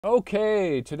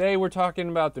Okay, today we're talking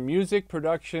about the music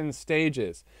production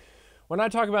stages. When I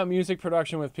talk about music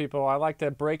production with people, I like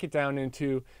to break it down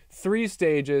into three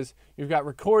stages. You've got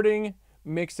recording,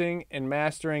 mixing, and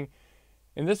mastering.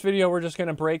 In this video, we're just going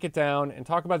to break it down and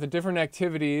talk about the different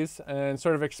activities and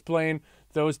sort of explain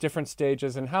those different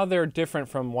stages and how they're different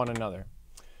from one another.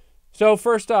 So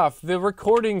first off, the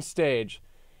recording stage.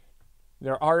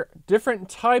 There are different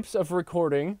types of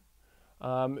recording.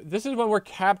 This is when we're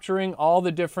capturing all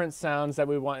the different sounds that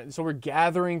we want. So we're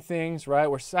gathering things, right?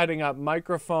 We're setting up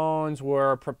microphones.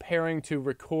 We're preparing to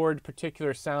record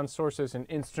particular sound sources and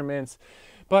instruments.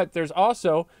 But there's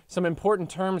also some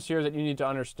important terms here that you need to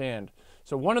understand.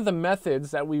 So one of the methods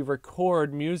that we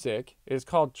record music is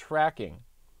called tracking.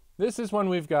 This is when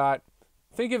we've got,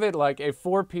 think of it like a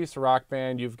four-piece rock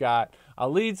band. You've got a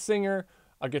lead singer,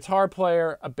 a guitar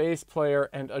player, a bass player,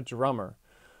 and a drummer.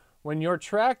 When you're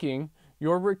tracking,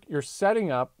 you're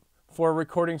setting up for a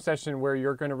recording session where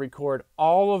you're going to record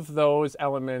all of those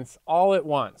elements all at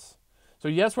once. So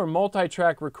yes, we're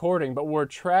multi-track recording, but we're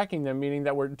tracking them, meaning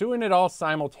that we're doing it all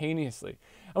simultaneously.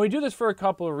 And we do this for a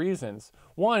couple of reasons.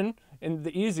 One, and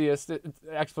the easiest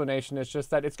explanation is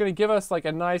just that it's going to give us like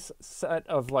a nice set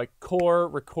of like core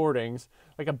recordings,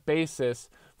 like a basis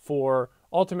for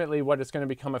ultimately what is going to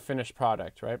become a finished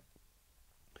product, right?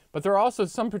 But there are also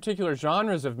some particular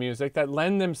genres of music that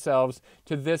lend themselves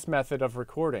to this method of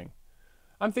recording.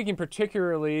 I'm thinking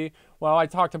particularly, well, I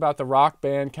talked about the rock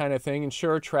band kind of thing, and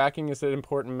sure, tracking is an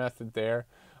important method there.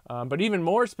 But even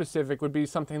more specific would be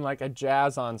something like a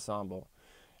jazz ensemble.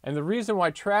 And the reason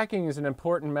why tracking is an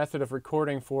important method of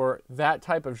recording for that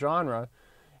type of genre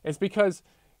is because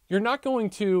you're not going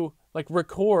to like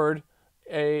record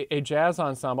a jazz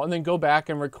ensemble and then go back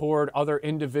and record other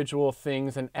individual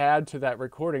things and add to that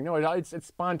recording. No, it's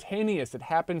spontaneous. It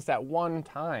happens that one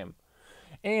time.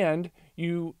 And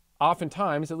you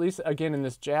oftentimes, at least again in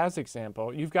this jazz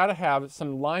example, you've got to have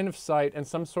some line of sight and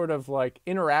some sort of like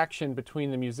interaction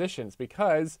between the musicians,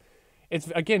 because it's,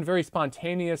 again, very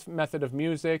spontaneous method of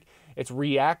music. It's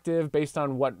reactive based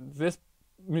on what this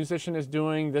musician is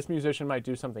doing. This musician might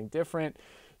do something different.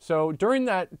 So during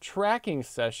that tracking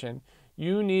session,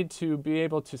 you need to be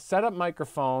able to set up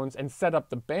microphones and set up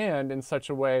the band in such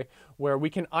a way where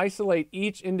we can isolate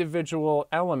each individual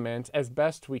element as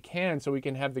best we can so we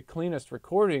can have the cleanest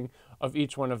recording of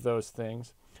each one of those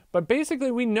things. But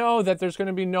basically we know that there's going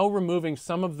to be no removing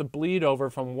some of the bleed over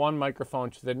from one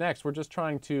microphone to the next. We're just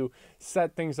trying to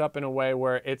set things up in a way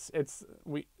where it's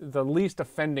the least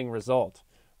offending result,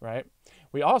 right?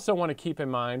 We also want to keep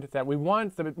in mind that we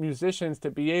want the musicians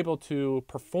to be able to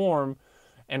perform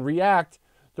and react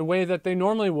the way that they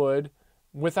normally would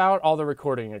without all the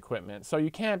recording equipment. So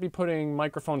you can't be putting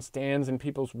microphone stands in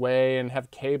people's way and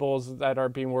have cables that are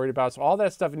being worried about. So all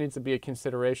that stuff needs to be a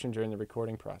consideration during the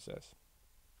recording process.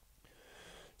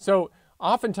 So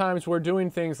oftentimes we're doing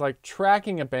things like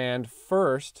tracking a band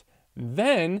first,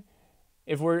 then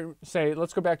if we're, say,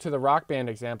 let's go back to the rock band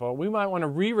example, we might want to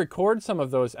re-record some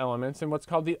of those elements in what's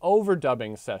called the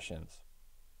overdubbing sessions.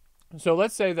 So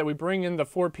let's say that we bring in the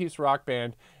four-piece rock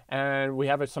band and we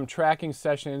have some tracking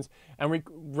sessions and we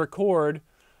record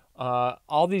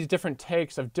all these different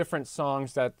takes of different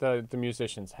songs that the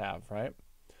musicians have, right?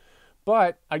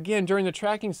 But again, during the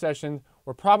tracking session,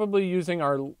 we're probably using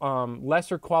our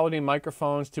lesser quality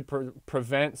microphones to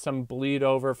prevent some bleed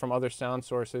over from other sound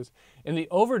sources. In the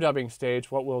overdubbing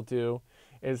stage, what we'll do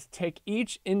is take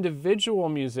each individual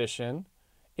musician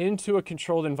into a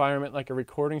controlled environment like a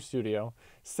recording studio,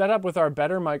 set up with our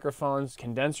better microphones,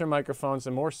 condenser microphones,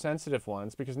 and more sensitive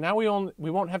ones, because now we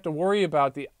won't have to worry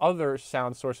about the other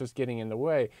sound sources getting in the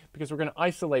way, because we're going to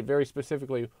isolate very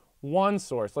specifically one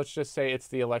source. Let's just say it's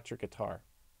the electric guitar.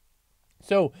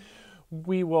 So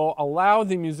we will allow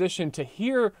the musician to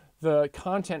hear the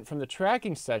content from the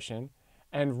tracking session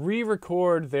and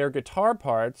re-record their guitar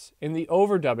parts in the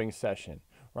overdubbing session.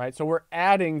 Right? So we're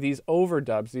adding these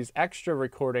overdubs, these extra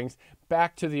recordings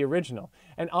back to the original.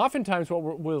 And oftentimes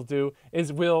what we'll do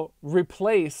is we'll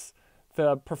replace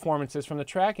the performances from the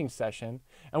tracking session.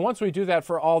 And once we do that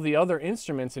for all the other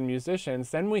instruments and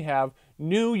musicians, then we have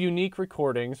new unique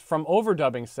recordings from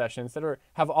overdubbing sessions that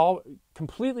have all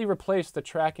completely replaced the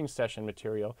tracking session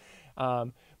material.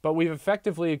 But we've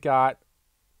effectively got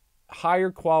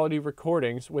higher quality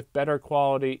recordings with better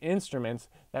quality instruments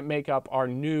that make up our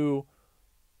new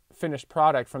finished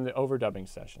product from the overdubbing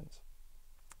sessions.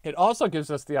 It also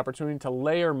gives us the opportunity to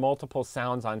layer multiple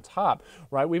sounds on top,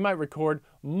 right? We might record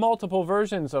multiple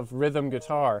versions of rhythm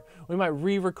guitar. We might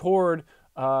re-record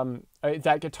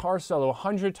that guitar solo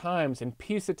 100 times and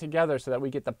piece it together so that we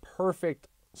get the perfect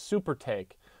super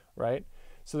take, right?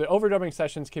 So the overdubbing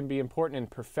sessions can be important in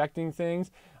perfecting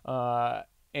things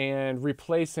and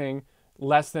replacing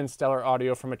less than stellar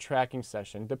audio from a tracking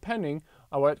session, depending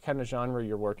on what kind of genre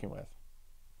you're working with.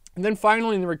 And then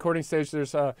finally, in the recording stage,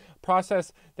 there's a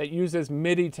process that uses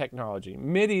MIDI technology.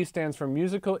 MIDI stands for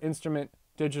Musical Instrument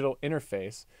Digital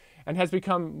Interface, and has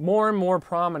become more and more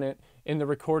prominent in the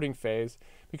recording phase,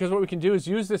 because what we can do is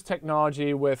use this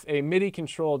technology with a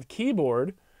MIDI-controlled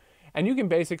keyboard, and you can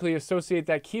basically associate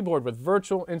that keyboard with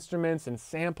virtual instruments and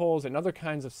samples and other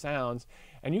kinds of sounds,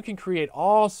 and you can create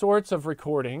all sorts of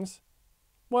recordings,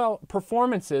 well,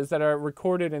 performances that are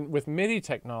recorded with MIDI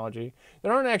technology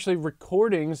that aren't actually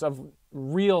recordings of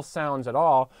real sounds at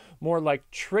all, more like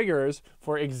triggers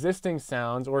for existing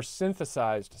sounds or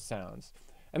synthesized sounds.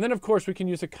 And then, of course, we can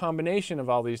use a combination of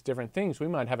all these different things. We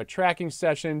might have a tracking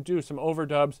session, do some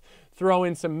overdubs, throw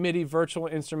in some MIDI virtual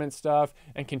instrument stuff,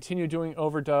 and continue doing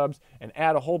overdubs, and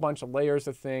add a whole bunch of layers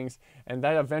of things, and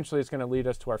that eventually is going to lead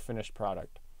us to our finished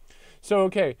product. So,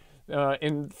 okay,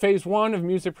 in phase one of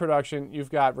music production, you've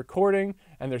got recording,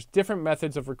 and there's different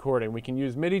methods of recording. We can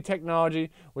use MIDI technology.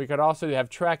 We could also have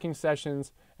tracking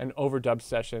sessions and overdub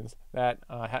sessions that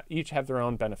each have their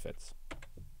own benefits.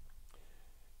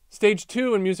 Stage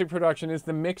two in music production is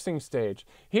the mixing stage.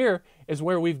 Here is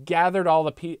where we've gathered all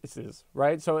the pieces,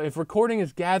 right? So if recording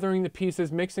is gathering the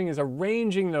pieces, mixing is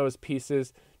arranging those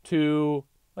pieces to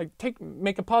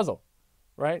make a puzzle.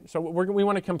 Right? So we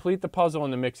want to complete the puzzle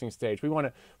in the mixing stage. We want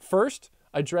to first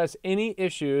address any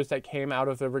issues that came out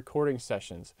of the recording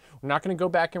sessions. We're not going to go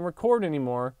back and record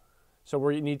anymore, so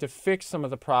we need to fix some of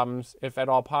the problems if at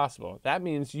all possible. That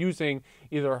means using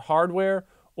either hardware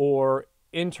or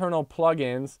internal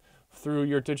plugins through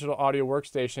your digital audio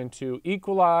workstation to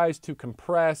equalize, to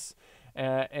compress,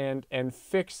 and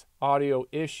fix audio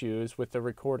issues with the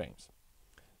recordings.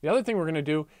 The other thing we're going to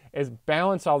do is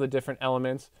balance all the different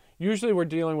elements. Usually we're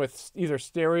dealing with either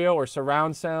stereo or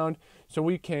surround sound, so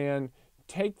we can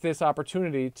take this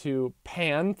opportunity to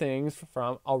pan things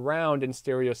from around in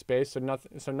stereo space,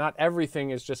 so not everything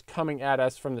is just coming at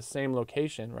us from the same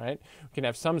location, right? We can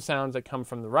have some sounds that come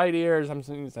from the right ear, some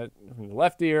sounds that from the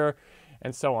left ear,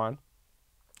 and so on.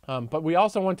 But we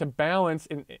also want to balance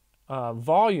in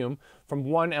volume from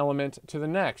one element to the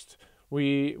next.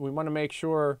 We want to make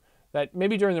sure that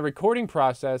maybe during the recording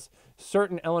process,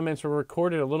 certain elements were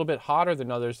recorded a little bit hotter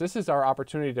than others. This is our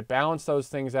opportunity to balance those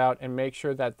things out and make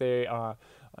sure that they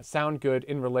sound good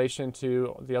in relation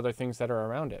to the other things that are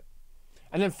around it.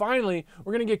 And then finally,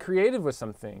 we're going to get creative with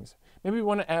some things. Maybe we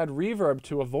want to add reverb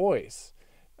to a voice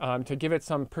to give it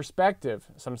some perspective,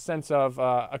 some sense of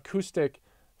acoustic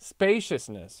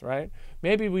spaciousness, right?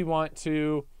 Maybe we want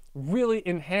to really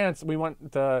enhance, we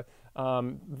want the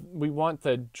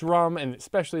drum, and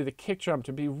especially the kick drum,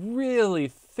 to be really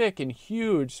thick and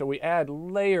huge, so we add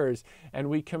layers and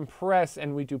we compress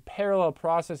and we do parallel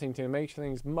processing to make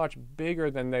things much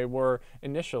bigger than they were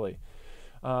initially.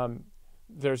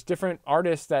 There's different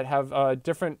artists that have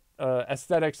different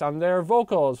aesthetics on their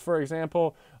vocals. For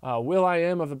example,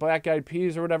 will.i.am of the Black Eyed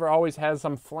Peas or whatever always has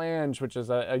some flange, which is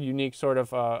a unique sort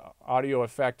of audio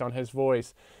effect on his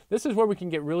voice. This is where we can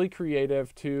get really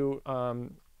creative to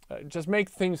just make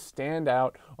things stand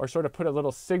out or sort of put a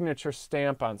little signature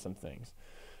stamp on some things.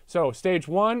 So stage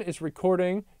one is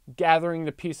recording, gathering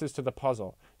the pieces to the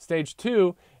puzzle. Stage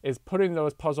two is putting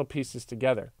those puzzle pieces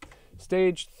together.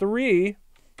 Stage three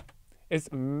is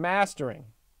mastering.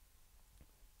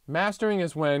 Mastering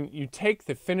is when you take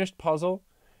the finished puzzle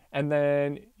and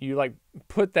then you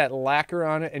put that lacquer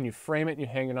on it and you frame it and you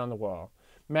hang it on the wall.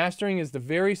 Mastering is the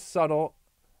very subtle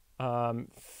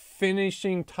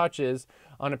finishing touches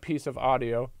on a piece of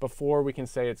audio before we can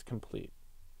say it's complete.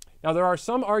 Now, there are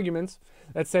some arguments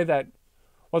that say that,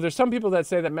 well, there's some people that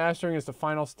say that mastering is the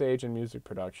final stage in music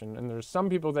production, and there's some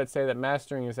people that say that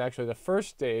mastering is actually the first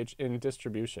stage in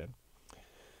distribution.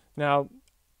 Now,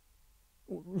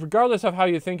 regardless of how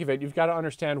you think of it, you've got to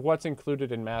understand what's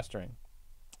included in mastering.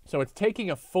 So it's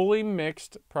taking a fully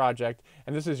mixed project,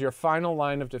 and this is your final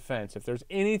line of defense. If there's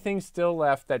anything still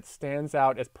left that stands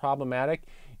out as problematic,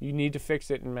 you need to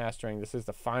fix it in mastering. This is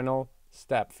the final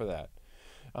step for that.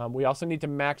 We also need to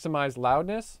maximize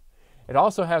loudness. It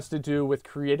also has to do with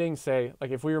creating, say,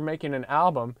 like if we were making an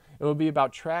album, it would be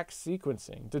about track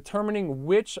sequencing, determining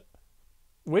which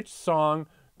song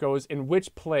goes in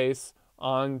which place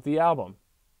on the album,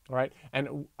 right?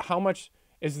 And how much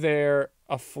is there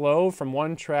a flow from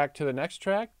one track to the next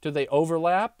track? Do they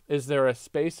overlap? Is there a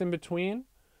space in between?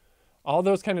 All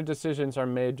those kind of decisions are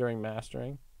made during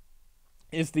mastering.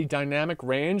 Is the dynamic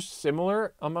range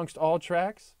similar amongst all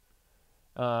tracks?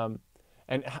 And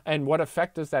And what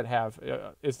effect does that have?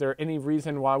 Is there any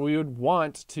reason why we would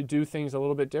want to do things a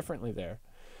little bit differently there?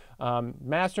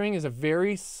 Mastering is a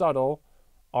very subtle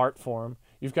art form.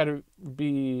 You've got to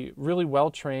be really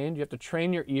well trained. You have to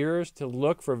train your ears to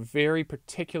look for very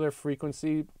particular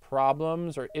frequency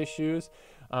problems or issues.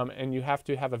 And you have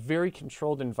to have a very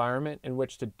controlled environment in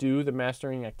which to do the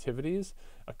mastering activities,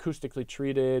 acoustically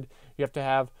treated. You have to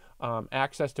have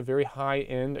access to very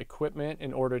high-end equipment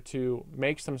in order to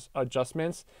make some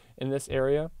adjustments in this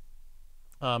area.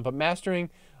 But mastering,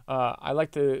 I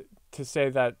like to say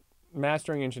that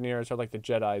mastering engineers are like the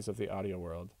Jedis of the audio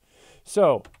world.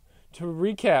 So, to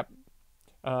recap,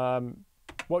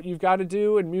 what you've got to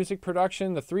do in music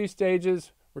production, the 3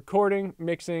 stages: recording,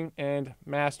 mixing, and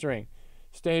mastering.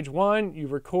 Stage 1, you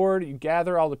record, you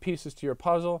gather all the pieces to your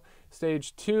puzzle.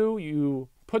 Stage 2, you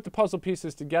put the puzzle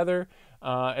pieces together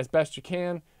as best you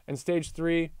can. And stage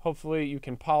 3, hopefully you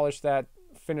can polish that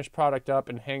finished product up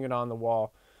and hang it on the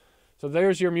wall. So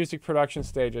there's your music production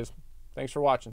stages. Thanks for watching.